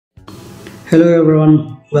Hello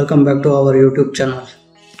everyone, welcome back to our YouTube channel.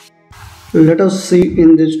 Let us see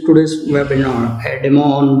in this today's webinar a demo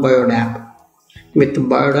on BioDAP with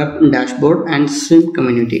BioDAP dashboard and swim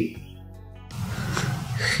community.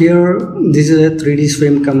 Here this is a 3D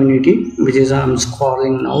swim community which is I'm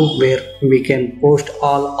scrolling now, where we can post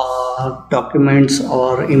all our documents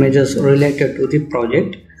or images related to the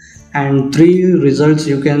project, and three results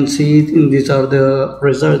you can see. These are the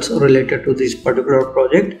results related to this particular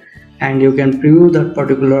project, and you can preview that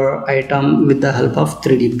particular item with the help of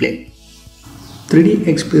 3D Play.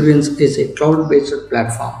 3DEXPERIENCE is a cloud-based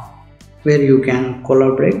platform where you can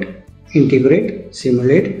collaborate, integrate,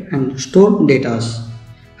 simulate and store data,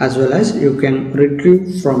 as well as you can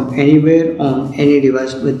retrieve from anywhere on any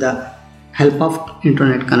device with the help of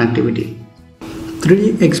internet connectivity.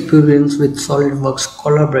 3DEXPERIENCE with SOLIDWORKS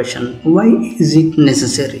collaboration. Why is it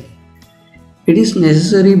necessary? It is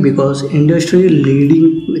necessary because industry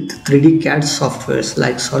leading with 3D CAD softwares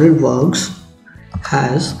like SOLIDWORKS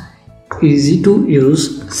has easy to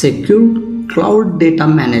use secure cloud data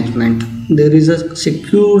management. There is a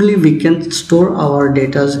securely we can store our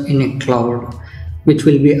data in a cloud, which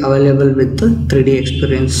will be available with the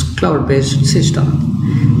 3DEXPERIENCE cloud-based system.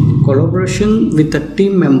 Collaboration with the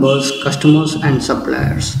team members, customers and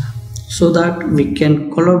suppliers, so that we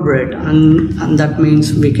can collaborate, and that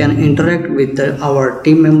means we can interact with our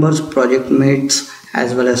team members, project mates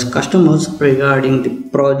as well as customers regarding the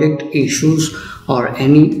project issues or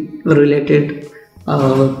any related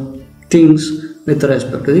things with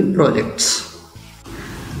respect to the projects.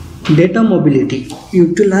 Data mobility.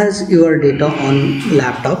 Utilize your data on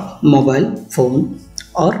laptop, mobile phone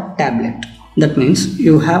or tablet. That means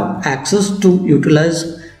you have access to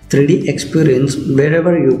utilize 3DEXPERIENCE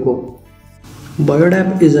wherever you go.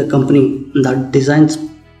 BioDAP is a company that designs,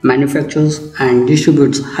 manufactures and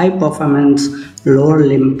distributes high performance lower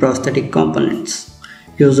limb prosthetic components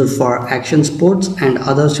used for action sports and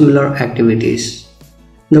other similar activities.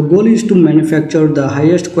 The goal is to manufacture the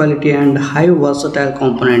highest quality and high versatile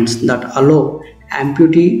components that allow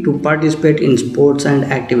amputee to participate in sports and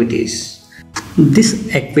activities.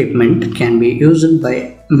 This equipment can be used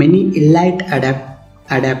by many elite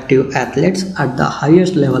adaptive athletes at the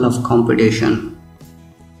highest level of competition.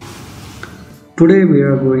 Today we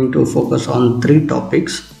are going to focus on three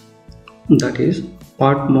topics, that is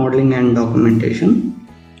part modeling and documentation,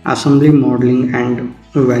 assembly modeling and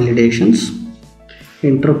validations,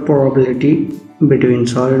 interoperability between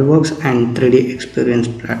SOLIDWORKS and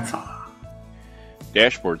 3DEXPERIENCE platform.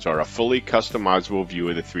 Dashboards are a fully customizable view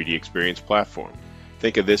of the 3DEXPERIENCE platform.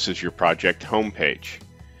 Think of this as your project homepage.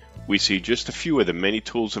 We see just a few of the many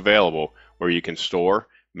tools available where you can store,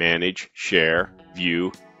 manage, share,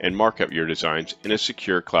 view, and mark up your designs in a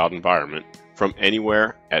secure cloud environment from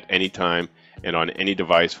anywhere, at any time, and on any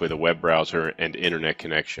device with a web browser and internet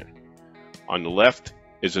connection. On the left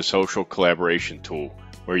is a social collaboration tool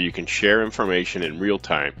where you can share information in real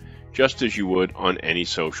time just as you would on any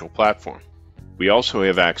social platform. We also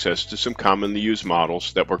have access to some commonly used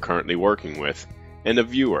models that we're currently working with, and a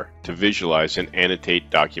viewer to visualize and annotate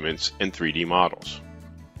documents and 3D models.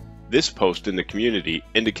 This post in the community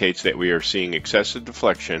indicates that we are seeing excessive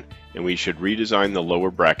deflection and we should redesign the lower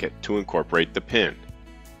bracket to incorporate the pin.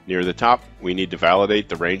 Near the top, we need to validate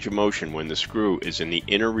the range of motion when the screw is in the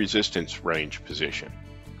inner resistance range position.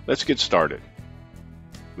 Let's get started.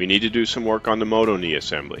 We need to do some work on the moto knee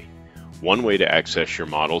assembly. One way to access your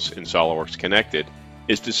models in SOLIDWORKS Connected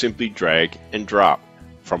is to simply drag and drop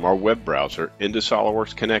from our web browser into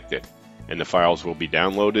SOLIDWORKS Connected, and the files will be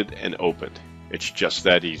downloaded and opened. It's just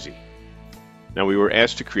that easy. Now we were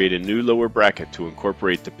asked to create a new lower bracket to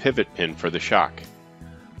incorporate the pivot pin for the shock.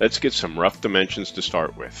 Let's get some rough dimensions to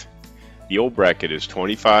start with. The old bracket is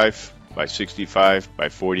 25 by 65 by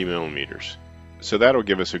 40 millimeters, so that'll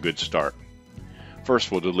give us a good start.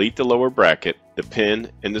 First, we'll delete the lower bracket, the pin,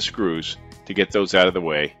 and the screws to get those out of the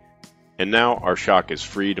way, and now our shock is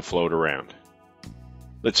free to float around.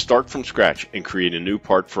 Let's start from scratch and create a new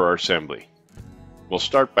part for our assembly. We'll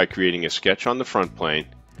start by creating a sketch on the front plane,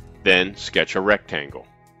 then sketch a rectangle.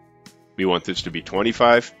 We want this to be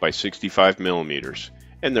 25 by 65 millimeters,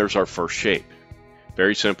 and there's our first shape.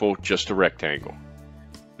 Very simple, just a rectangle.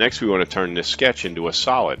 Next, we want to turn this sketch into a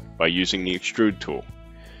solid by using the extrude tool.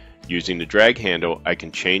 Using the drag handle, I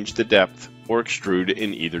can change the depth or extrude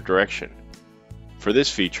in either direction. For this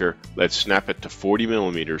feature, let's snap it to 40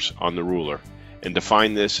 millimeters on the ruler and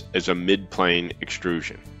define this as a mid-plane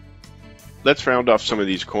extrusion. Let's round off some of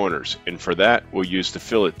these corners, and for that we'll use the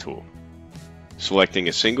fillet tool. Selecting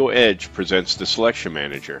a single edge presents the selection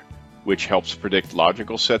manager, which helps predict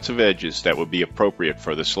logical sets of edges that would be appropriate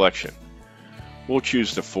for the selection. We'll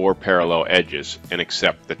choose the 4 parallel edges and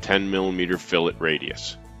accept the 10mm fillet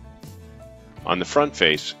radius. On the front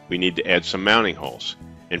face, we need to add some mounting holes,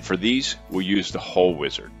 and for these, we'll use the Hole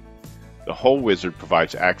Wizard. The Hole Wizard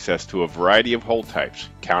provides access to a variety of hole types: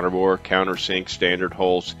 counterbore, countersink, standard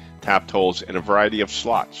holes, tapped holes, and a variety of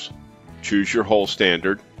slots. Choose your hole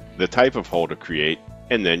standard, the type of hole to create,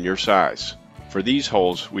 and then your size. For these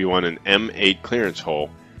holes, we want an M8 clearance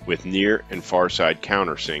hole with near and far side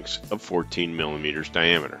countersinks of 14mm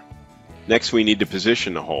diameter. Next, we need to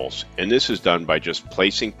position the holes, and this is done by just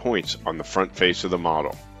placing points on the front face of the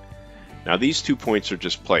model. Now these 2 points are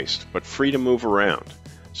just placed, but free to move around.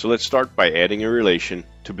 So let's start by adding a relation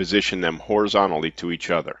to position them horizontally to each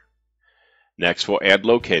other. Next, we'll add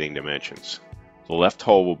locating dimensions. The left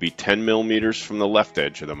hole will be 10mm from the left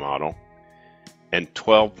edge of the model and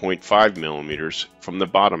 12.5mm from the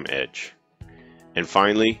bottom edge. And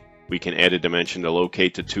finally, we can add a dimension to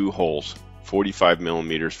locate the 2 holes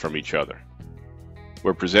 45mm from each other.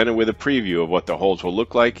 We're presented with a preview of what the holes will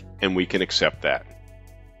look like, and we can accept that.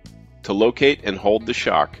 To locate and hold the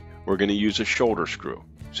shock, we're going to use a shoulder screw.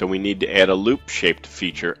 So we need to add a loop-shaped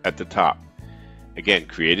feature at the top. Again,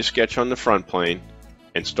 create a sketch on the front plane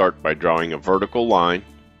and start by drawing a vertical line,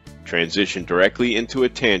 transition directly into a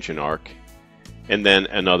tangent arc, and then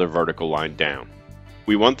another vertical line down.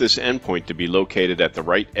 We want this endpoint to be located at the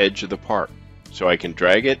right edge of the part, so I can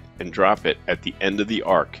drag it and drop it at the end of the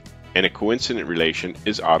arc, and a coincident relation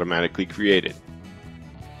is automatically created.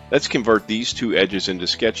 Let's convert these 2 edges into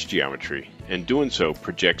sketch geometry, and doing so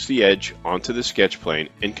projects the edge onto the sketch plane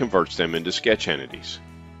and converts them into sketch entities.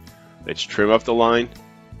 Let's trim up the line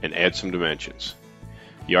and add some dimensions.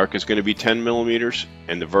 The arc is going to be 10mm,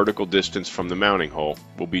 and the vertical distance from the mounting hole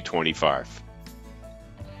will be 25.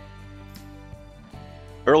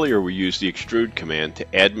 Earlier we used the extrude command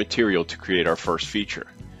to add material to create our first feature,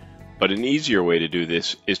 but an easier way to do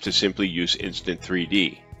this is to simply use Instant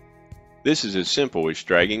 3D. This is as simple as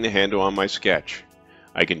dragging the handle on my sketch.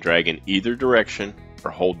 I can drag in either direction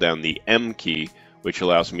or hold down the M key, which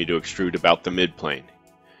allows me to extrude about the midplane.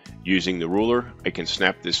 Using the ruler, I can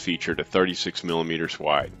snap this feature to 36mm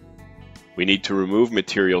wide. We need to remove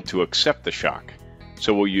material to accept the shock,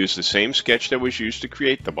 so we'll use the same sketch that was used to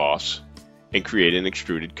create the boss and create an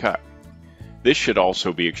extruded cut. This should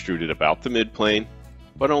also be extruded about the midplane,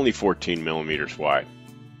 but only 14mm wide,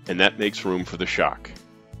 and that makes room for the shock.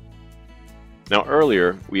 Now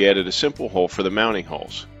earlier, we added a simple hole for the mounting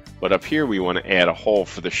holes, but up here we want to add a hole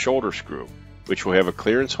for the shoulder screw, which will have a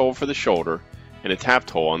clearance hole for the shoulder and a tapped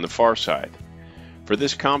hole on the far side. For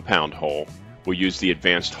this compound hole, we'll use the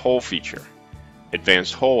Advanced Hole feature.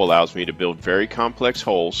 Advanced Hole allows me to build very complex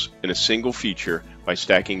holes in a single feature by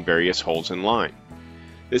stacking various holes in line.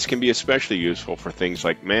 This can be especially useful for things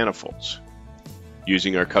like manifolds.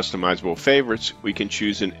 Using our customizable favorites, we can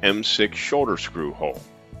choose an M6 shoulder screw hole.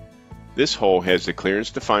 This hole has the clearance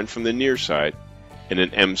defined from the near side and an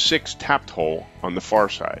M6 tapped hole on the far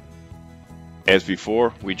side. As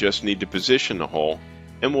before, we just need to position the hole,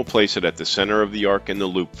 and we'll place it at the center of the arc in the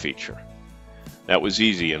loop feature. That was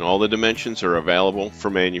easy, and all the dimensions are available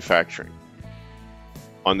for manufacturing.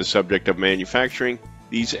 On the subject of manufacturing,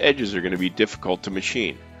 these edges are going to be difficult to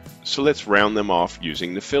machine, so let's round them off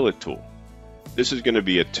using the fillet tool. This is going to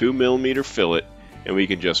be a 2mm fillet, and we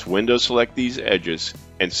can just window select these edges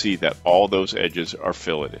and see that all those edges are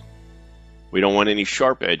filleted. We don't want any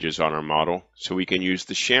sharp edges on our model, so we can use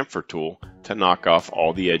the chamfer tool to knock off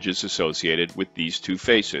all the edges associated with these 2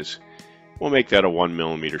 faces. We'll make that a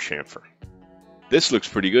 1mm chamfer. This looks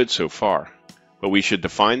pretty good so far, but we should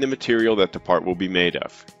define the material that the part will be made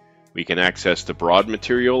of. We can access the broad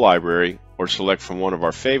material library or select from one of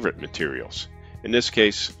our favorite materials, in this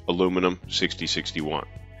case aluminum 6061.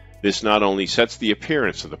 This not only sets the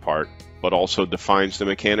appearance of the part, but also defines the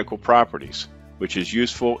mechanical properties, which is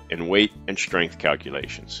useful in weight and strength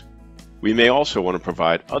calculations. We may also want to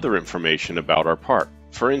provide other information about our part.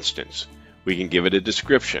 For instance, we can give it a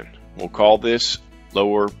description. We'll call this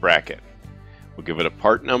lower bracket. We'll give it a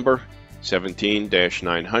part number,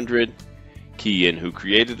 17-900, key in who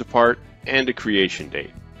created the part, and a creation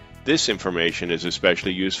date. This information is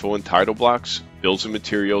especially useful in title blocks, bills of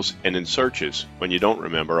materials, and in searches when you don't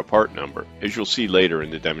remember a part number, as you'll see later in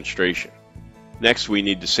the demonstration. Next, we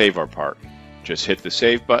need to save our part. Just hit the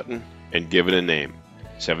Save button and give it a name,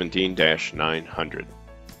 17-900.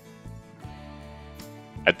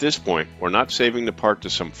 At this point, we're not saving the part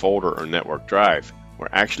to some folder or network drive. We're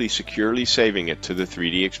actually securely saving it to the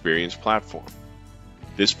 3DEXPERIENCE platform.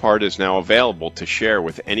 This part is now available to share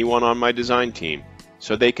with anyone on my design team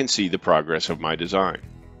so they can see the progress of my design.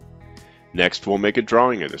 Next, we'll make a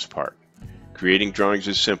drawing of this part. Creating drawings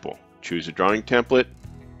is simple. choose a drawing template,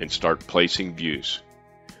 and start placing views.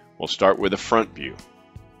 We'll start with a front view.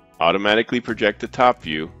 Automatically project the top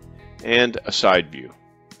view and a side view.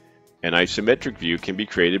 An isometric view can be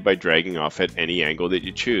created by dragging off at any angle that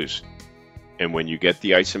you choose. And when you get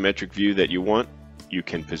the isometric view that you want, you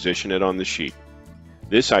can position it on the sheet.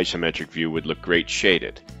 This isometric view would look great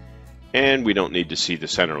shaded. And we don't need to see the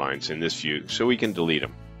center lines in this view, so we can delete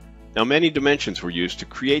them. Now, many dimensions were used to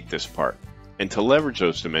create this part, and to leverage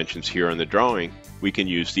those dimensions here on the drawing, we can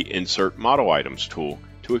use the Insert Model Items tool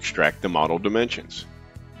to extract the model dimensions.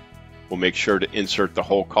 We'll make sure to insert the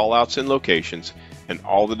whole callouts and locations, and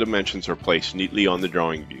all the dimensions are placed neatly on the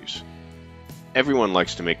drawing views. Everyone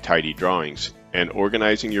likes to make tidy drawings, and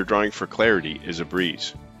organizing your drawing for clarity is a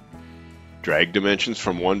breeze. Drag dimensions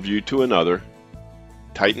from one view to another,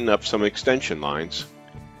 tighten up some extension lines,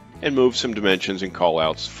 and move some dimensions and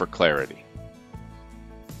callouts for clarity.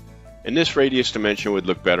 And this radius dimension would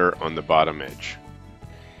look better on the bottom edge.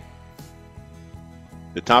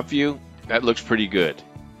 The top view, that looks pretty good.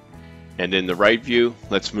 And in the right view,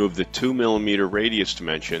 let's move the 2 mm radius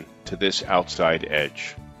dimension to this outside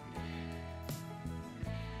edge.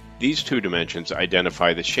 These two dimensions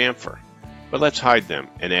identify the chamfer, but let's hide them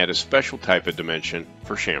and add a special type of dimension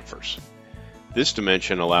for chamfers. This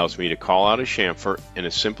dimension allows me to call out a chamfer in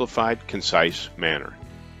a simplified, concise manner.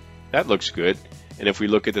 That looks good, and if we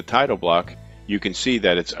look at the title block, you can see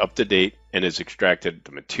that it's up to date and has extracted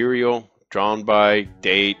the material, drawn by,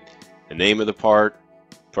 date, the name of the part.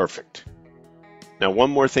 Perfect. Now,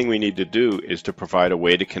 one more thing we need to do is to provide a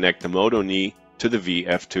way to connect the moto knee to the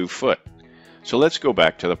VF2 foot. So let's go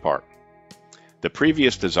back to the part. The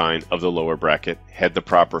previous design of the lower bracket had the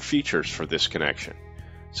proper features for this connection.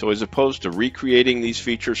 So as opposed to recreating these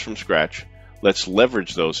features from scratch, let's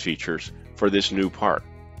leverage those features for this new part.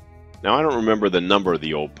 Now, I don't remember the number of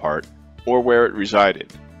the old part or where it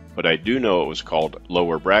resided, but I do know it was called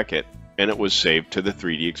lower bracket and it was saved to the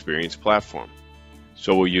 3DEXPERIENCE platform.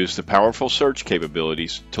 So we'll use the powerful search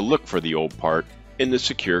capabilities to look for the old part in the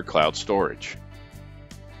secure cloud storage.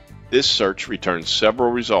 This search returns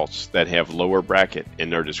several results that have lower bracket in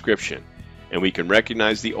their description, and we can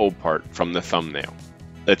recognize the old part from the thumbnail.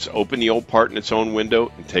 Let's open the old part in its own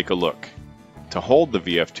window and take a look. To hold the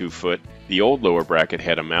VF2 foot, the old lower bracket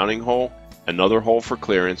had a mounting hole, another hole for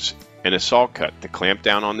clearance, and a saw cut to clamp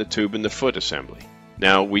down on the tube in the foot assembly.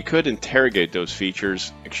 Now, we could interrogate those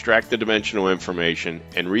features, extract the dimensional information,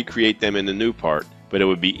 and recreate them in the new part, but it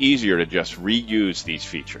would be easier to just reuse these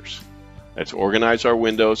features. Let's organize our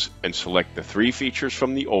windows and select the 3 features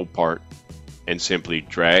from the old part and simply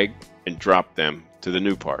drag and drop them to the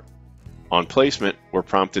new part. On placement, we're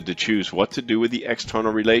prompted to choose what to do with the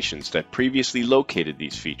external relations that previously located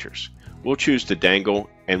these features. We'll choose to dangle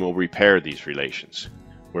and we'll repair these relations.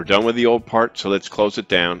 We're done with the old part, so let's close it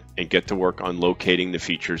down and get to work on locating the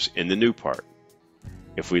features in the new part.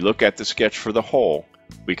 If we look at the sketch for the whole,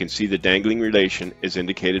 we can see the dangling relation is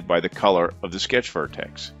indicated by the color of the sketch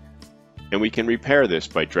vertex. And we can repair this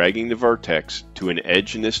by dragging the vertex to an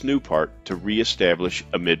edge in this new part to re-establish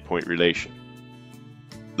a midpoint relation.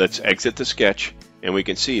 Let's exit the sketch and we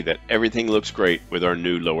can see that everything looks great with our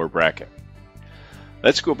new lower bracket.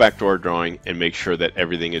 Let's go back to our drawing and make sure that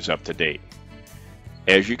everything is up to date.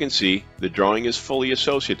 As you can see, the drawing is fully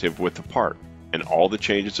associative with the part and all the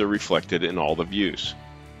changes are reflected in all the views.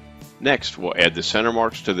 Next, we'll add the center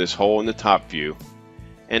marks to this hole in the top view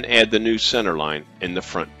and add the new center line in the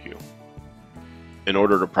front view. In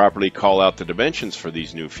order to properly call out the dimensions for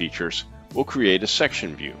these new features, we'll create a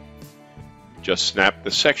section view. Just snap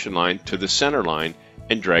the section line to the center line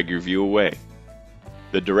and drag your view away.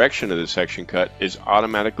 The direction of the section cut is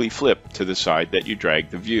automatically flipped to the side that you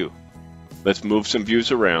drag the view. Let's move some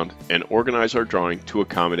views around and organize our drawing to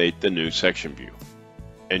accommodate the new section view.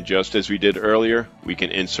 And just as we did earlier, we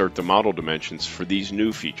can insert the model dimensions for these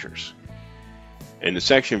new features. In the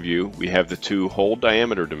section view, we have the 2 hole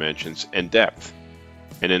diameter dimensions and depth.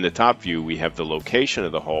 And in the top view, we have the location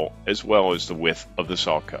of the hole as well as the width of the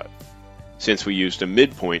saw cut. Since we used a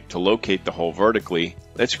midpoint to locate the hole vertically,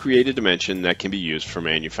 let's create a dimension that can be used for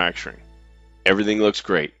manufacturing. Everything looks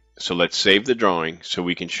great, so let's save the drawing so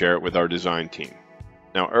we can share it with our design team.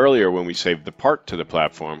 Now, earlier when we saved the part to the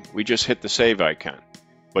platform, we just hit the save icon.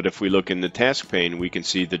 But if we look in the task pane, we can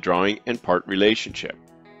see the drawing and part relationship.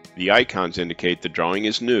 The icons indicate the drawing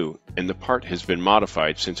is new and the part has been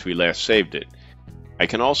modified since we last saved it. I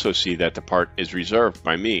can also see that the part is reserved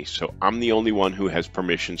by me, so I'm the only one who has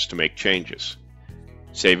permissions to make changes.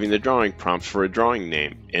 Saving the drawing prompts for a drawing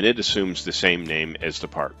name, and it assumes the same name as the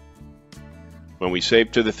part. When we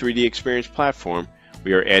save to the 3DEXPERIENCE platform,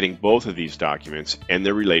 we are adding both of these documents and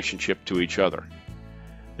their relationship to each other.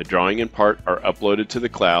 The drawing and part are uploaded to the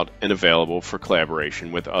cloud and available for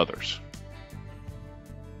collaboration with others.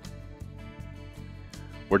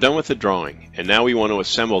 We're done with the drawing, and now we want to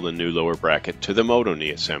assemble the new lower bracket to the moto knee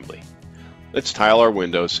assembly. Let's tile our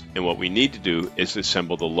windows, and what we need to do is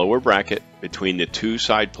assemble the lower bracket between the two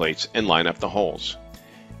side plates and line up the holes.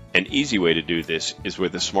 An easy way to do this is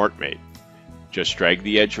with a smart mate. Just drag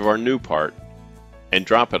the edge of our new part and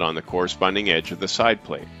drop it on the corresponding edge of the side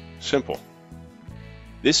plate. Simple.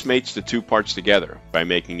 This mates the two parts together by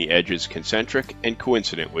making the edges concentric and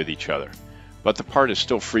coincident with each other, but the part is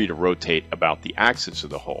still free to rotate about the axis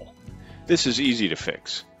of the hole. This is easy to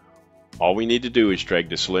fix. All we need to do is drag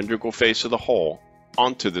the cylindrical face of the hole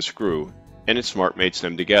onto the screw, and it smart mates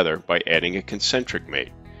them together by adding a concentric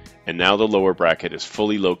mate, and now the lower bracket is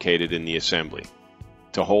fully located in the assembly.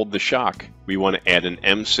 To hold the shock, we want to add an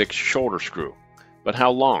M6 shoulder screw, but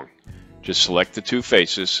how long? Just select the two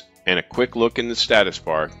faces, and a quick look in the status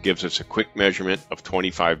bar gives us a quick measurement of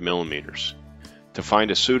 25 millimeters. To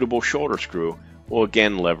find a suitable shoulder screw, we'll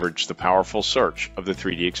again leverage the powerful search of the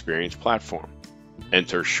 3DEXPERIENCE platform.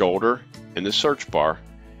 Enter shoulder in the search bar,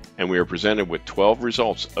 and we are presented with 12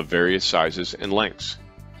 results of various sizes and lengths.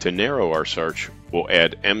 To narrow our search, we'll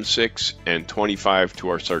add M6 and 25 to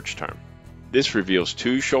our search term. This reveals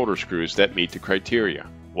two shoulder screws that meet the criteria,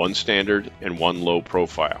 one standard and one low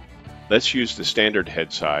profile. Let's use the standard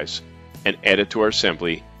head size and add it to our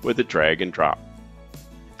assembly with a drag and drop.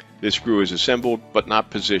 This screw is assembled but not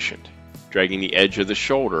positioned. Dragging the edge of the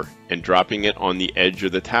shoulder and dropping it on the edge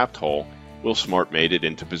of the tapped hole will smart mate it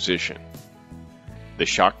into position. The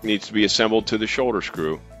shock needs to be assembled to the shoulder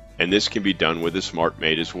screw, and this can be done with a smart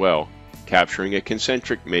mate as well, capturing a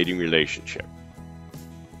concentric mating relationship.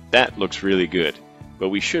 That looks really good, but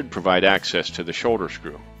we should provide access to the shoulder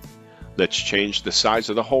screw. Let's change the size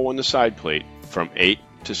of the hole in the side plate from 8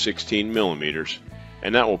 to 16 millimeters,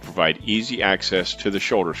 and that will provide easy access to the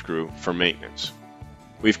shoulder screw for maintenance.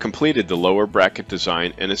 We've completed the lower bracket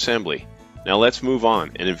design and assembly. Now let's move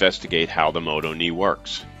on and investigate how the moto knee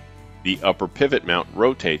works. The upper pivot mount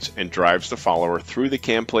rotates and drives the follower through the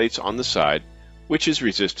cam plates on the side, which is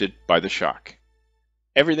resisted by the shock.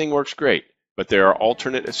 Everything works great, but there are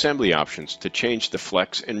alternate assembly options to change the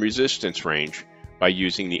flex and resistance range by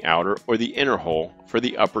using the outer or the inner hole for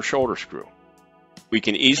the upper shoulder screw. We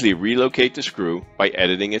can easily relocate the screw by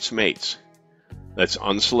editing its mates. Let's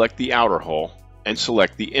unselect the outer hole and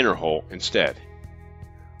select the inner hole instead.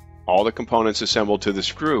 All the components assembled to the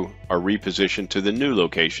screw are repositioned to the new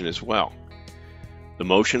location as well. The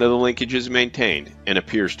motion of the linkage is maintained and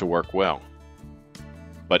appears to work well.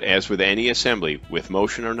 But as with any assembly, with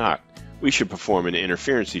motion or not, we should perform an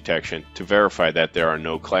interference detection to verify that there are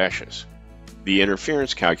no clashes. The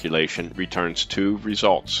interference calculation returns two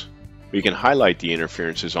results. We can highlight the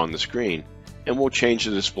interferences on the screen, and we'll change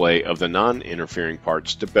the display of the non-interfering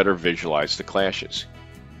parts to better visualize the clashes.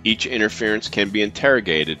 Each interference can be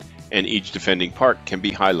interrogated, and each defending part can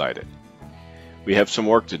be highlighted. We have some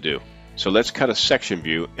work to do, so let's cut a section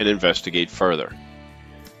view and investigate further.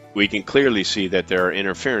 We can clearly see that there are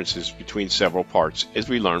interferences between several parts as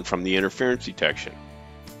we learn from the interference detection.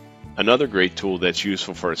 Another great tool that's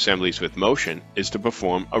useful for assemblies with motion is to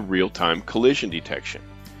perform a real-time collision detection.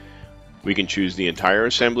 We can choose the entire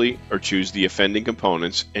assembly or choose the offending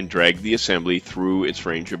components and drag the assembly through its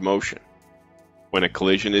range of motion. When a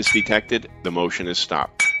collision is detected, the motion is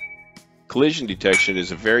stopped. Collision detection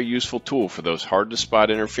is a very useful tool for those hard-to-spot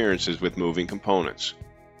interferences with moving components.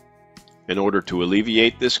 In order to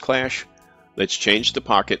alleviate this clash, let's change the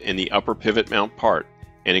pocket in the upper pivot mount part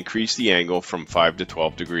and increase the angle from 5 to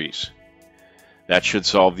 12 degrees. That should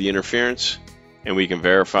solve the interference, and we can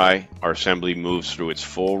verify our assembly moves through its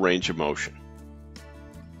full range of motion.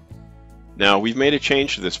 Now we've made a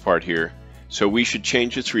change to this part here, so we should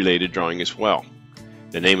change its related drawing as well.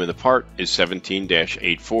 The name of the part is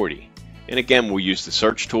 17-840, and again we'll use the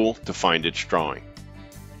search tool to find its drawing.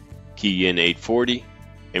 Key in 840,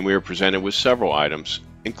 and we are presented with several items,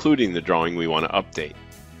 including the drawing we want to update.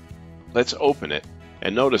 Let's open it,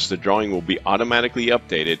 and notice the drawing will be automatically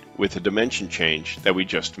updated with the dimension change that we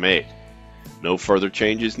just made. No further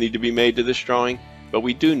changes need to be made to this drawing, but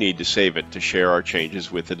we do need to save it to share our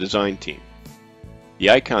changes with the design team. The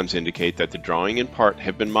icons indicate that the drawing and part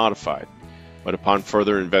have been modified, but upon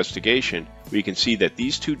further investigation, we can see that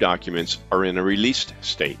these two documents are in a released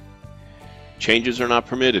state. Changes are not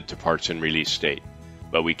permitted to parts in release state,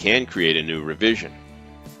 but we can create a new revision.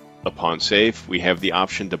 Upon save, we have the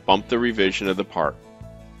option to bump the revision of the part,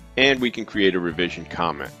 and we can create a revision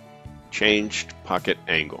comment. Changed pocket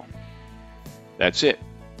angle. That's it.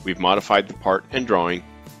 We've modified the part and drawing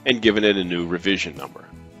and given it a new revision number.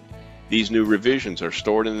 These new revisions are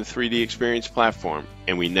stored in the 3DEXPERIENCE platform,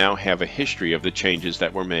 and we now have a history of the changes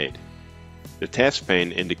that were made. The task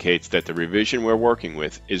pane indicates that the revision we're working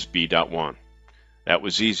with is B.1. That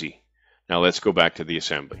was easy. Now let's go back to the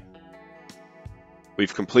assembly.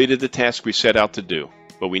 We've completed the task we set out to do,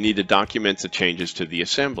 but we need to document the changes to the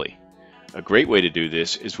assembly. A great way to do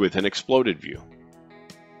this is with an exploded view.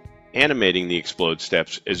 Animating the explode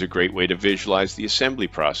steps is a great way to visualize the assembly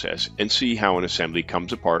process and see how an assembly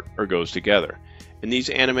comes apart or goes together, and these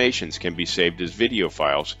animations can be saved as video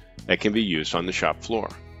files that can be used on the shop floor.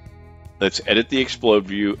 Let's edit the explode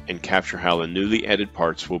view and capture how the newly added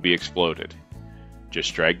parts will be exploded.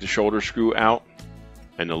 Just drag the shoulder screw out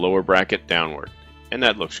and the lower bracket downward, and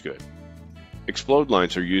that looks good. Explode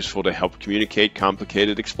lines are useful to help communicate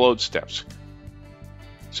complicated explode steps.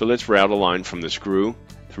 So let's route a line from the screw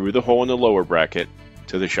through the hole in the lower bracket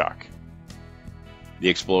to the shock. The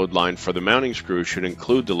explode line for the mounting screw should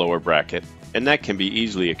include the lower bracket, and that can be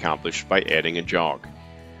easily accomplished by adding a jog.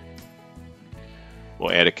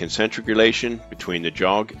 We'll add a concentric relation between the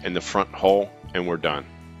jog and the front hole, and we're done.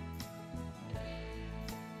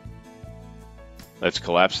 Let's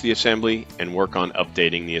collapse the assembly and work on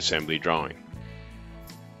updating the assembly drawing.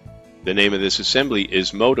 The name of this assembly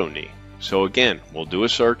is Moto Knee, so again, we'll do a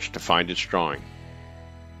search to find its drawing.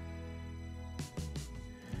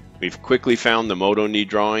 We've quickly found the Moto Knee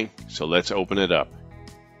drawing, so let's open it up.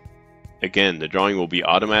 Again, the drawing will be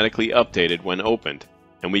automatically updated when opened,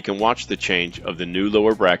 and we can watch the change of the new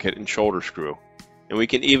lower bracket and shoulder screw, and we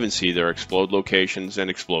can even see their explode locations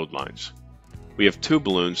and explode lines. We have two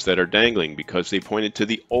balloons that are dangling because they pointed to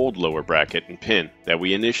the old lower bracket and pin that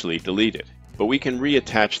we initially deleted, but we can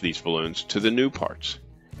reattach these balloons to the new parts.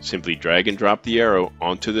 Simply drag and drop the arrow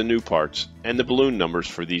onto the new parts, and the balloon numbers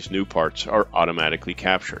for these new parts are automatically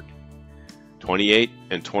captured. 28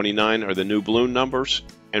 and 29 are the new balloon numbers,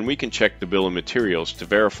 and we can check the bill of materials to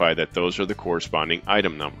verify that those are the corresponding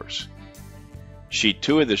item numbers. Sheet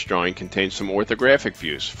 2 of this drawing contains some orthographic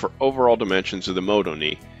views for overall dimensions of the Moto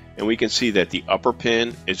Knee, and we can see that the upper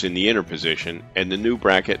pin is in the inner position and the new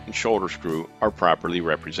bracket and shoulder screw are properly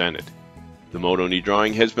represented. The Moto Knee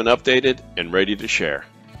drawing has been updated and ready to share.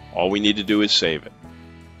 All we need to do is save it.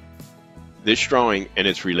 This drawing and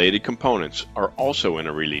its related components are also in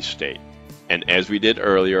a release state, and as we did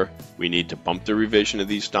earlier, we need to bump the revision of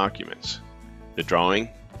these documents. The drawing,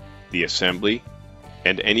 the assembly,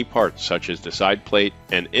 and any parts such as the side plate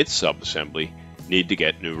and its subassembly need to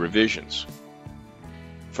get new revisions.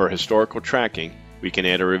 For historical tracking, we can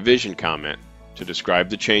add a revision comment to describe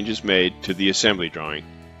the changes made to the assembly drawing,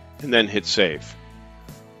 and then hit save.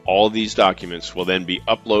 All of these documents will then be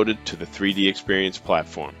uploaded to the 3DEXPERIENCE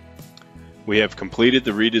platform. We have completed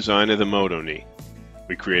the redesign of the Moto Knee.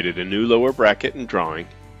 We created a new lower bracket and drawing,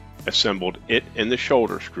 assembled it and the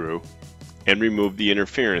shoulder screw, and removed the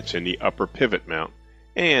interference in the upper pivot mount,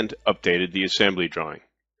 and updated the assembly drawing.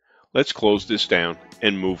 Let's close this down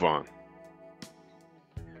and move on.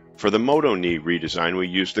 For the Moto Knee redesign, we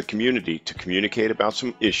used the community to communicate about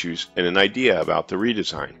some issues and an idea about the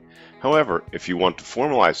redesign. However, if you want to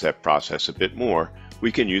formalize that process a bit more,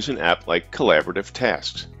 we can use an app like Collaborative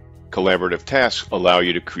Tasks. Collaborative Tasks allow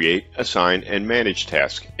you to create, assign, and manage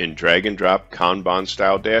tasks in drag-and-drop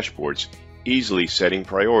Kanban-style dashboards, easily setting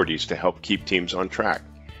priorities to help keep teams on track.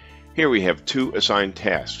 Here we have two assigned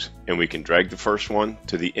tasks, and we can drag the first one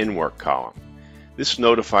to the In Work column. This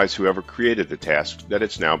notifies whoever created the task that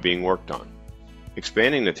it's now being worked on.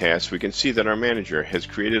 Expanding the task, we can see that our manager has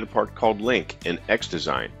created a part called Link in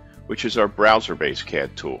XDesign, which is our browser-based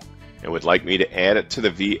CAD tool, and would like me to add it to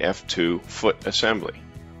the VF2 foot assembly.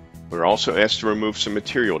 We're also asked to remove some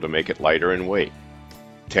material to make it lighter in weight.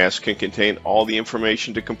 Tasks can contain all the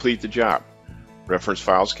information to complete the job. Reference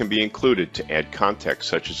files can be included to add context,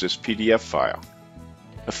 such as this PDF file.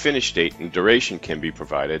 A finish date and duration can be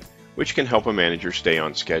provided, which can help a manager stay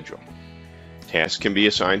on schedule. Tasks can be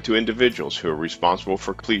assigned to individuals who are responsible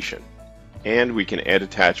for completion. And we can add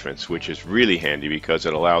attachments, which is really handy because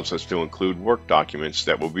it allows us to include work documents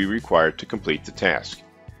that will be required to complete the task.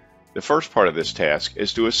 The first part of this task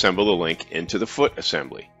is to assemble the link into the foot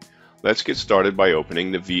assembly. Let's get started by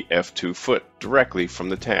opening the VF2 foot directly from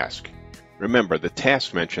the task. Remember, the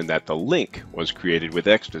task mentioned that the link was created with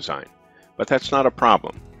XDesign, but that's not a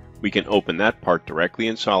problem. We can open that part directly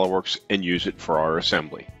in SOLIDWORKS and use it for our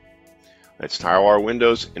assembly. Let's tile our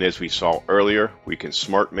windows, and as we saw earlier, we can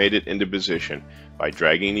smart mate it into position by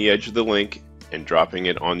dragging the edge of the link and dropping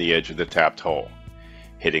it on the edge of the tapped hole.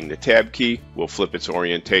 Hitting the Tab key will flip its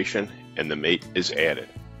orientation, and the mate is added.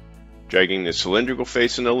 Dragging the cylindrical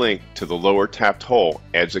face in the link to the lower tapped hole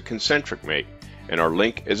adds a concentric mate, and our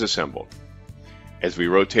link is assembled. As we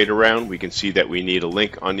rotate around, we can see that we need a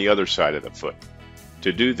link on the other side of the foot.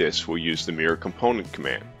 To do this, we'll use the Mirror Component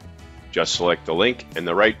command. Just select the link in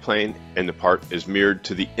the right plane and the part is mirrored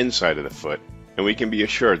to the inside of the foot, and we can be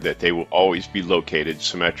assured that they will always be located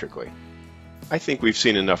symmetrically. I think we've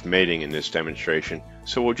seen enough mating in this demonstration,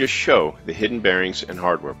 so we'll just show the hidden bearings and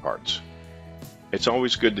hardware parts. It's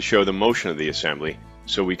always good to show the motion of the assembly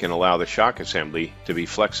so we can allow the shock assembly to be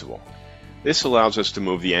flexible. This allows us to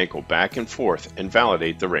move the ankle back and forth and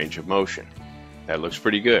validate the range of motion. That looks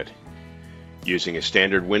pretty good. Using a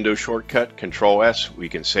standard window shortcut, Control-S, we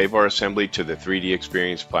can save our assembly to the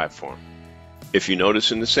 3DEXPERIENCE platform. If you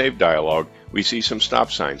notice in the Save dialog, we see some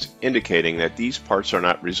stop signs indicating that these parts are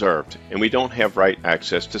not reserved and we don't have write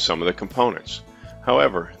access to some of the components.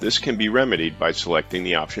 However, this can be remedied by selecting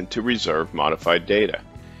the option to reserve modified data.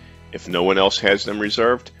 If no one else has them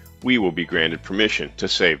reserved, we will be granted permission to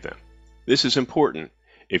save them. This is important.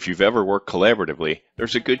 If you've ever worked collaboratively,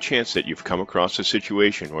 there's a good chance that you've come across a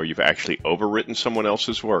situation where you've actually overwritten someone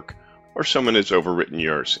else's work or someone has overwritten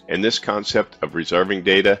yours, and this concept of reserving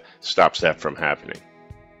data stops that from happening.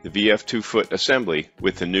 The VF2 foot assembly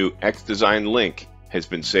with the new XDesign link has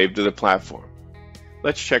been saved to the platform.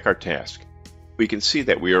 Let's check our task. We can see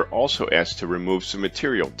that we are also asked to remove some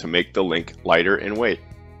material to make the link lighter in weight.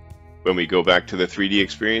 When we go back to the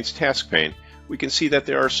 3DEXPERIENCE task pane, we can see that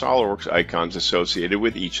there are SOLIDWORKS icons associated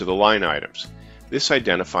with each of the line items. This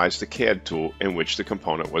identifies the CAD tool in which the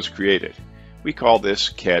component was created. We call this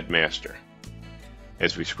CAD Master.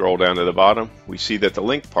 As we scroll down to the bottom, we see that the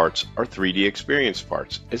link parts are 3DEXPERIENCE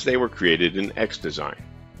parts as they were created in XDesign.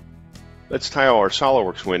 Let's tile our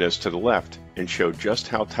SOLIDWORKS windows to the left and show just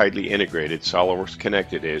how tightly integrated SOLIDWORKS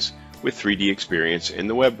Connected is with 3DEXPERIENCE in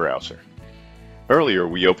the web browser. Earlier,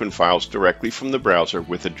 we opened files directly from the browser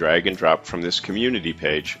with a drag and drop from this community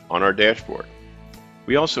page on our dashboard.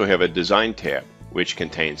 We also have a Design tab, which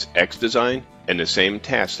contains XDesign and the same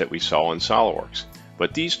tasks that we saw in SOLIDWORKS,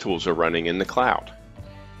 but these tools are running in the cloud.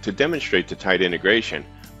 To demonstrate the tight integration,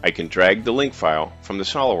 I can drag the link file from the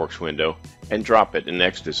SOLIDWORKS window and drop it in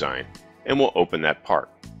XDesign, and we'll open that part.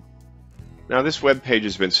 Now this web page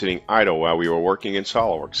has been sitting idle while we were working in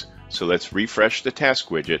SOLIDWORKS, so let's refresh the task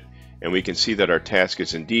widget, and we can see that our task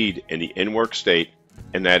is indeed in the in-work state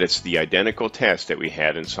and that it's the identical task that we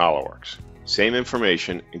had in SOLIDWORKS. Same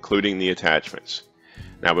information, including the attachments.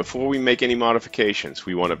 Now before we make any modifications,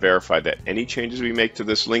 we want to verify that any changes we make to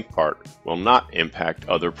this link part will not impact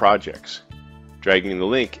other projects. Dragging the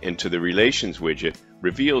link into the Relations widget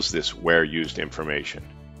reveals this where used information.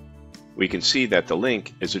 We can see that the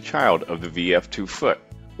link is a child of the VF2 foot,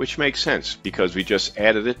 which makes sense because we just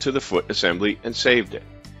added it to the foot assembly and saved it.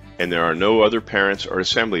 And there are no other parents or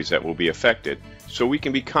assemblies that will be affected, so we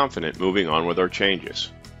can be confident moving on with our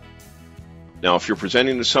changes. Now if you're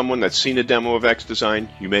presenting to someone that's seen a demo of XDesign,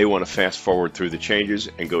 you may want to fast forward through the changes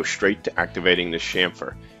and go straight to activating this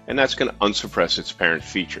chamfer, and that's going to unsuppress its parent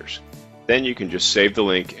features. Then you can just save the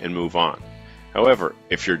link and move on. However,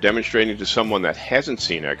 if you're demonstrating to someone that hasn't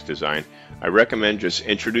seen XDesign, I recommend just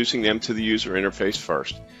introducing them to the user interface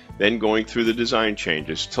first, then going through the design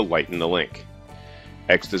changes to lighten the link.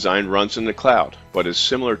 XDesign runs in the cloud, but is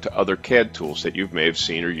similar to other CAD tools that you may have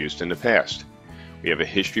seen or used in the past. We have a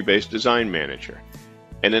history-based design manager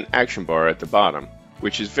and an action bar at the bottom,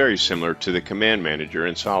 which is very similar to the command manager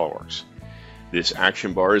in SOLIDWORKS. This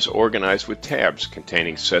action bar is organized with tabs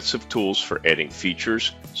containing sets of tools for adding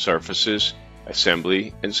features, surfaces,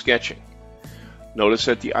 assembly, and sketching. Notice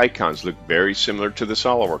that the icons look very similar to the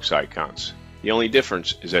SOLIDWORKS icons. The only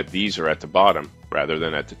difference is that these are at the bottom rather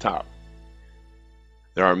than at the top.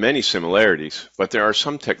 There are many similarities, but there are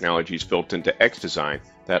some technologies built into XDesign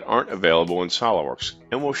that aren't available in SOLIDWORKS,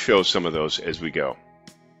 and we'll show some of those as we go.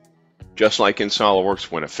 Just like in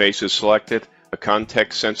SOLIDWORKS, when a face is selected, a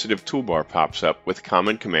context-sensitive toolbar pops up with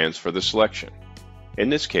common commands for the selection. In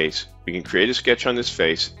this case, we can create a sketch on this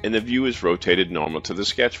face, and the view is rotated normal to the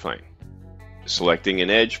sketch plane. Selecting an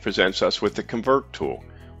edge presents us with the Convert tool,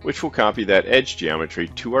 which will copy that edge geometry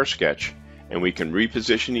to our sketch, and we can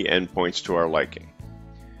reposition the endpoints to our liking.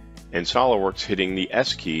 In SOLIDWORKS, hitting the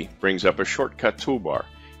S key brings up a shortcut toolbar,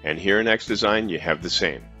 and here in XDesign you have the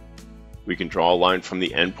same. We can draw a line from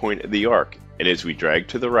the endpoint of the arc, and as we drag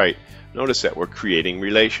to the right, notice that we're creating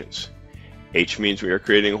relations. H means we are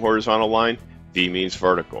creating a horizontal line, V means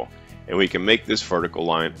vertical, and we can make this vertical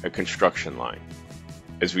line a construction line.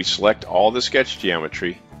 As we select all the sketch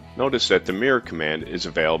geometry, notice that the mirror command is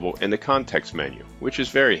available in the context menu, which is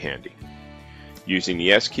very handy. Using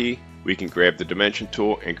the S key, we can grab the dimension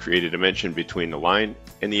tool and create a dimension between the line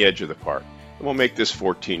and the edge of the part. And we'll make this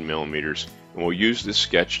 14 millimeters, and we'll use this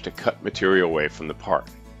sketch to cut material away from the part.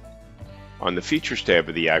 On the Features tab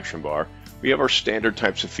of the action bar, we have our standard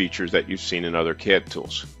types of features that you've seen in other CAD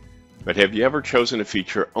tools. But have you ever chosen a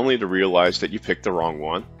feature only to realize that you picked the wrong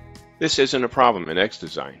one? This isn't a problem in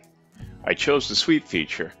XDesign. I chose the Sweep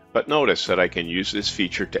feature, but notice that I can use this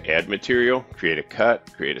feature to add material, create a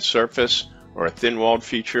cut, create a surface, or a thin-walled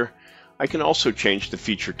feature. I can also change the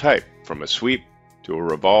feature type from a sweep to a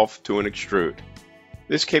revolve to an extrude.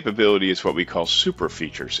 This capability is what we call super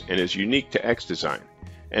features and is unique to XDesign,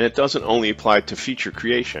 and it doesn't only apply to feature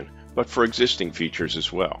creation, but for existing features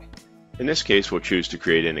as well. In this case, we'll choose to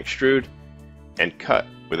create an extrude and cut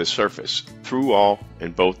with a surface through all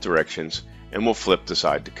in both directions, and we'll flip the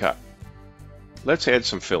side to cut. Let's add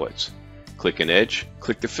some fillets. Click an edge,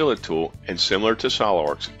 click the fillet tool, and similar to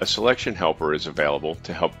SOLIDWORKS, a selection helper is available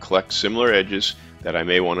to help collect similar edges that I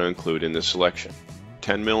may want to include in the selection.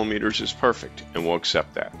 10 millimeters is perfect, and we'll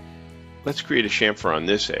accept that. Let's create a chamfer on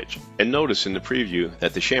this edge, and notice in the preview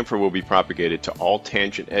that the chamfer will be propagated to all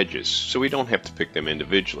tangent edges, so we don't have to pick them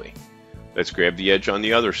individually. Let's grab the edge on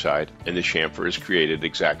the other side, and the chamfer is created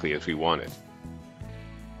exactly as we wanted.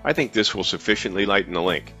 I think this will sufficiently lighten the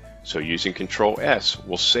link, so using Ctrl S,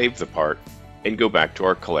 we'll save the part and go back to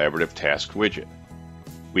our collaborative task widget.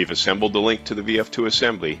 We've assembled the link to the VF2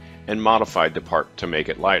 assembly and modified the part to make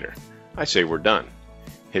it lighter. I say we're done.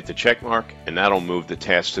 Hit the check mark, and that'll move the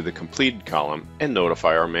task to the completed column and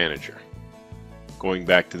notify our manager. Going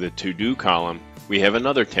back to the to-do column, we have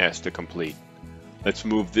another task to complete. Let's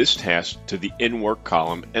move this task to the in work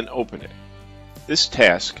column and open it. This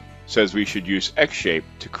task says we should use X-shape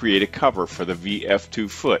to create a cover for the VF2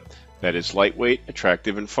 foot that is lightweight,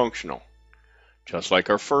 attractive, and functional. Just like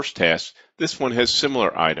our first task, this one has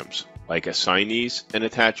similar items like assignees and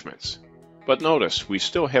attachments. But notice we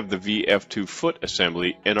still have the VF2 foot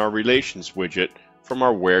assembly in our relations widget from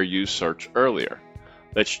our where used search earlier.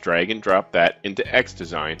 Let's drag and drop that into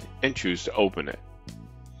XDesign and choose to open it.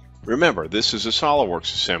 Remember, this is a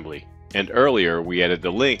SOLIDWORKS assembly, and earlier we added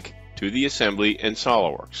the link to the assembly in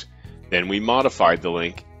SOLIDWORKS. Then we modified the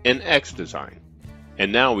link in XDesign.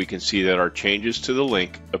 And now we can see that our changes to the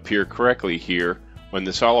link appear correctly here when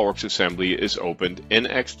the SOLIDWORKS assembly is opened in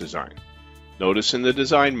XDesign. Notice in the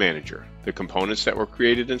Design Manager, the components that were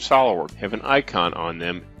created in SOLIDWORKS have an icon on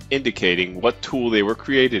them indicating what tool they were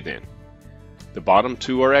created in. The bottom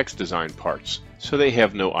two are XDesign parts, so they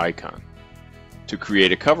have no icon. To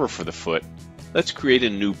create a cover for the foot, let's create a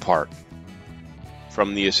new part.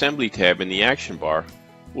 From the Assembly tab in the Action bar,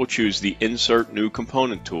 we'll choose the Insert New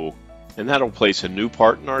Component tool, and that'll place a new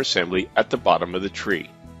part in our assembly at the bottom of the tree.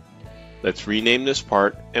 Let's rename this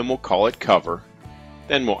part and we'll call it Cover.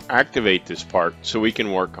 Then we'll activate this part so we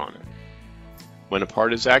can work on it. When a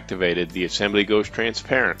part is activated, the assembly goes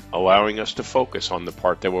transparent, allowing us to focus on the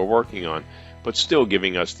part that we're working on, but still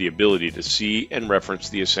giving us the ability to see and reference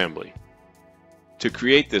the assembly. To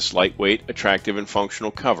create this lightweight, attractive, and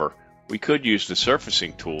functional cover, we could use the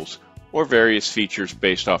surfacing tools or various features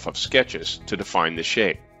based off of sketches to define the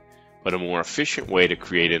shape. But a more efficient way to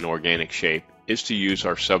create an organic shape is to use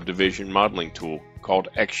our subdivision modeling tool called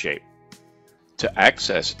X-shape. To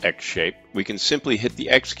access X-shape, we can simply hit the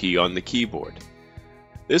X key on the keyboard.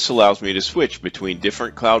 This allows me to switch between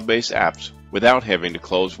different cloud-based apps without having to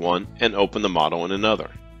close one and open the model in another.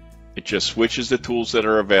 It just switches the tools that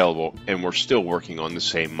are available, and we're still working on the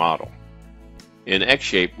same model. In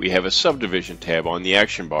X-shape, we have a subdivision tab on the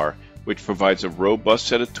action bar, which provides a robust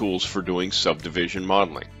set of tools for doing subdivision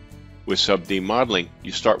modeling. With sub-D modeling,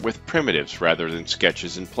 you start with primitives rather than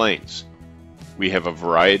sketches and planes. We have a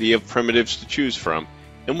variety of primitives to choose from,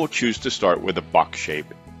 and we'll choose to start with a box shape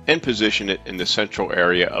and position it in the central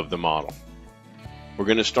area of the model. We're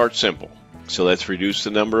going to start simple, so let's reduce the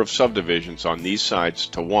number of subdivisions on these sides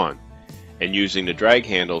to 1, and using the drag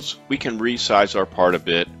handles, we can resize our part a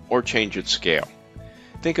bit or change its scale.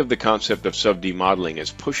 Think of the concept of sub-D modeling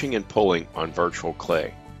as pushing and pulling on virtual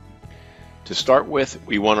clay. To start with,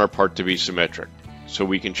 we want our part to be symmetric, so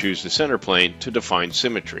we can choose the center plane to define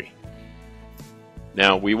symmetry.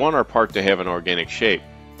 Now, we want our part to have an organic shape,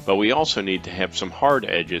 but we also need to have some hard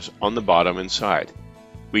edges on the bottom and side.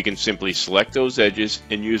 We can simply select those edges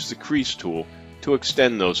and use the crease tool to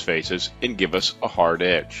extend those faces and give us a hard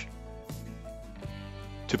edge.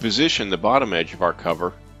 To position the bottom edge of our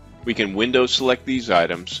cover, we can window select these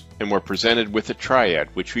items, and we're presented with a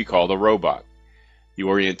triad, which we call the robot. The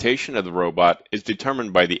orientation of the robot is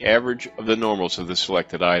determined by the average of the normals of the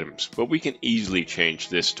selected items, but we can easily change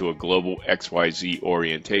this to a global XYZ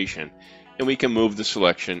orientation, and we can move the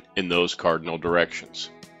selection in those cardinal directions.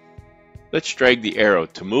 Let's drag the arrow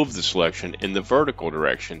to move the selection in the vertical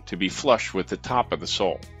direction to be flush with the top of the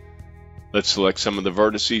sole. Let's select some of the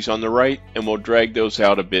vertices on the right and we'll drag those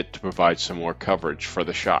out a bit to provide some more coverage for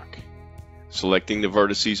the shock. Selecting the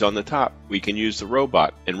vertices on the top, we can use the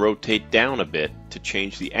robot and rotate down a bit to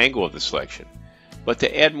change the angle of the selection. But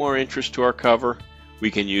to add more interest to our cover,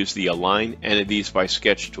 we can use the Align Entities by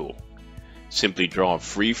Sketch tool. Simply draw a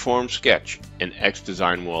free-form sketch and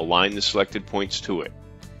XDesign will align the selected points to it.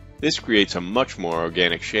 This creates a much more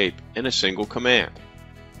organic shape in a single command.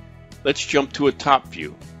 Let's jump to a top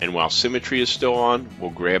view, and while symmetry is still on, we'll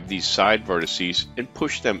grab these side vertices and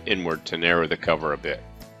push them inward to narrow the cover a bit.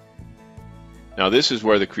 Now this is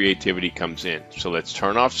where the creativity comes in, so let's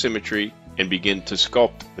turn off symmetry and begin to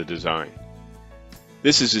sculpt the design.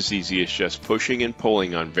 This is as easy as just pushing and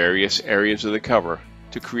pulling on various areas of the cover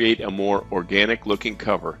to create a more organic looking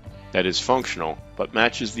cover that is functional but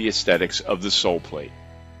matches the aesthetics of the sole plate.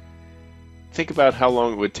 Think about how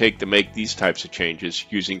long it would take to make these types of changes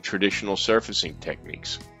using traditional surfacing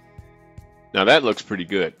techniques. Now that looks pretty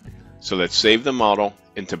good, so let's save the model,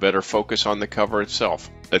 and to better focus on the cover itself,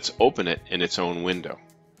 let's open it in its own window.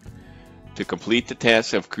 To complete the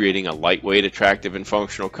task of creating a lightweight, attractive, and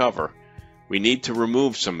functional cover, we need to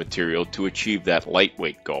remove some material to achieve that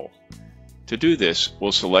lightweight goal. To do this,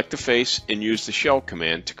 we'll select the face and use the shell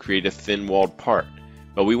command to create a thin-walled part,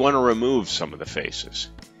 but we want to remove some of the faces.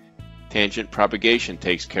 Tangent propagation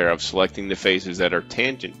takes care of selecting the faces that are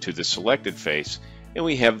tangent to the selected face, and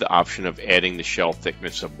we have the option of adding the shell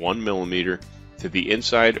thickness of 1 mm to the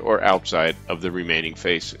inside or outside of the remaining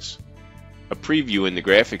faces. A preview in the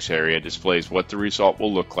graphics area displays what the result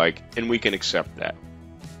will look like, and we can accept that.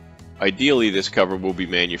 Ideally, this cover will be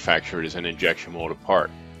manufactured as an injection molded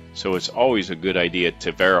part, so it's always a good idea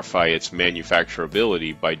to verify its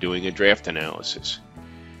manufacturability by doing a draft analysis.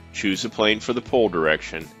 Choose a plane for the pull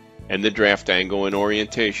direction and the draft angle and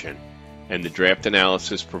orientation, and the draft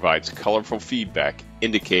analysis provides colorful feedback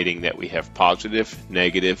indicating that we have positive,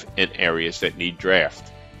 negative, and areas that need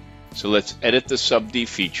draft. So let's edit the sub-D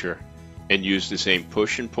feature and use the same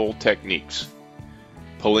push and pull techniques.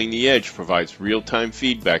 Pulling the edge provides real-time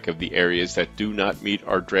feedback of the areas that do not meet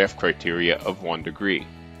our draft criteria of 1 degree.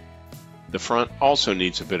 The front also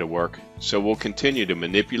needs a bit of work, so we'll continue to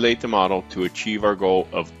manipulate the model to achieve our goal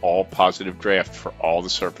of all positive draft for all the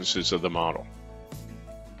surfaces of the model.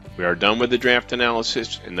 We are done with the draft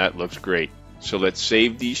analysis, and that looks great, so let's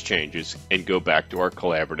save these changes and go back to our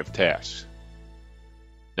collaborative tasks.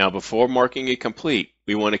 Now before marking it complete,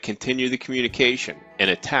 we want to continue the communication and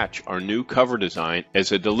attach our new cover design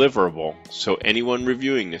as a deliverable so anyone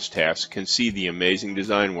reviewing this task can see the amazing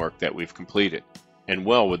design work that we've completed, and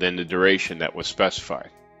well within the duration that was specified.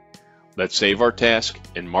 Let's save our task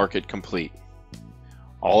and mark it complete.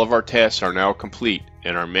 All of our tasks are now complete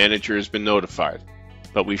and our manager has been notified,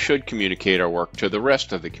 but we should communicate our work to the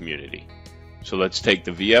rest of the community. So let's take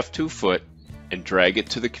the VF2 foot and drag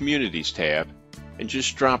it to the Communities tab and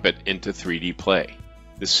just drop it into 3D Play,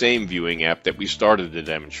 the same viewing app that we started the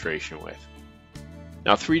demonstration with.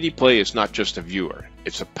 Now 3D Play is not just a viewer,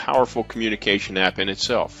 it's a powerful communication app in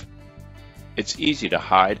itself. It's easy to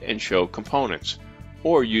hide and show components,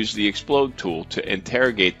 or use the Explode tool to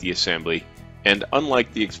interrogate the assembly, and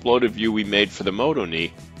unlike the exploded view we made for the Moto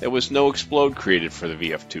knee, there was no explode created for the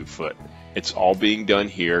VF2 foot. It's all being done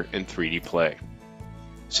here in 3D Play.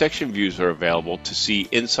 Section views are available to see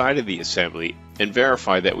inside of the assembly and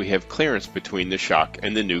verify that we have clearance between the shock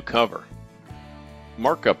and the new cover.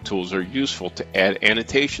 Markup tools are useful to add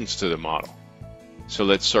annotations to the model. So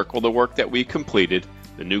let's circle the work that we completed,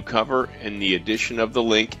 the new cover and the addition of the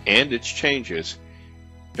link and its changes,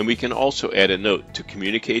 and we can also add a note to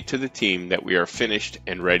communicate to the team that we are finished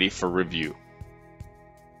and ready for review.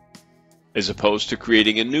 As opposed to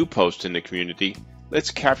creating a new post in the community,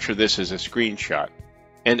 let's capture this as a screenshot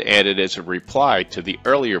and add it as a reply to the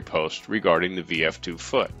earlier post regarding the VF2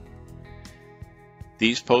 foot.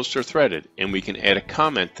 These posts are threaded, and we can add a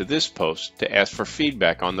comment to this post to ask for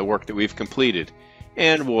feedback on the work that we've completed,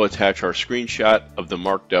 and we'll attach our screenshot of the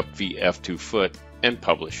marked up VF2 foot and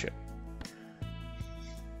publish it.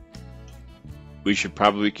 We should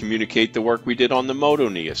probably communicate the work we did on the Moto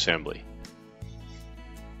knee assembly.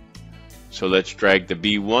 So let's drag the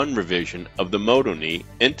B1 revision of the Moto knee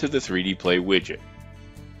into the 3D Play widget.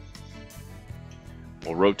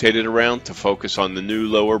 We'll rotate it around to focus on the new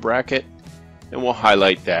lower bracket, and we'll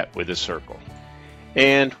highlight that with a circle.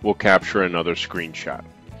 And we'll capture another screenshot.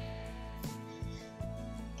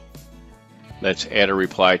 Let's add a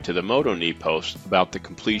reply to the Moto knee post about the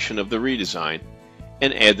completion of the redesign,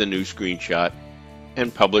 and add the new screenshot,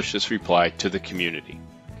 and publish this reply to the community.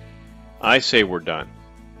 I say we're done.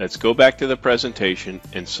 Let's go back to the presentation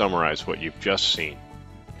and summarize what you've just seen.